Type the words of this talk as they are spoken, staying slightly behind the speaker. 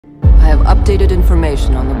updated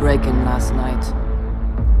information on the break-in last night.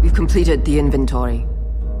 We've completed the inventory.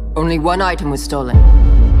 Only one item was stolen.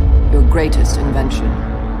 Your greatest invention.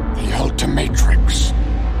 The Ultimatrix.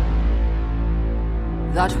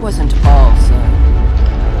 That wasn't all,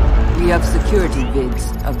 sir. We have security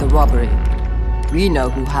vids of the robbery. We know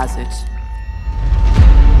who has it.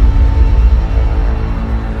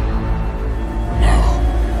 No.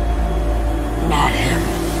 Not him.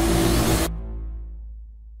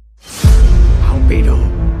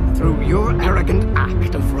 Albedo, through your arrogant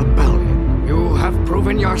act of rebellion, you have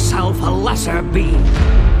proven yourself a lesser being.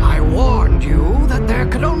 I warned you that there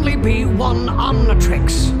could only be one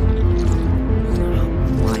Omnitrix.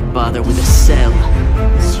 Why bother with a cell?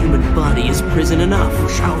 This human body is prison enough. You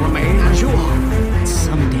shall remain as you are. But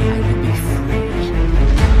someday I will be free.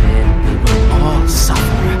 And we will all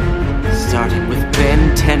suffer. Starting with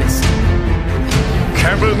Ben Tennyson.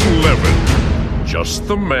 Kevin Levin. Just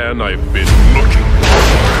the man I've been looking for.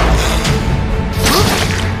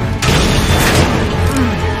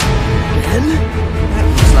 Ben? That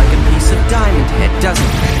looks like a piece of diamond head, doesn't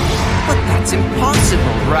it? But that's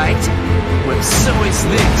impossible, right? Well, so is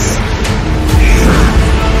this.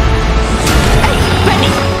 Hey,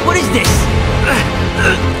 Benny! What is this?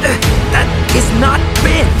 That is not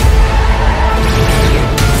Ben!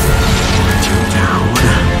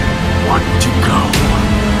 Want to go.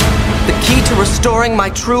 The key to restoring my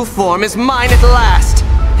true form is mine at last!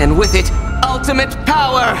 And with it, ultimate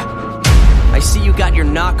power! I see you got your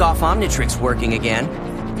knockoff Omnitrix working again.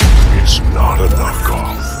 It's not a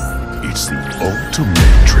knockoff. It's the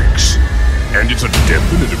Ultimatrix. And it's a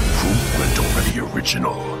definite improvement over the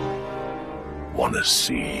original. Wanna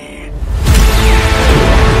see?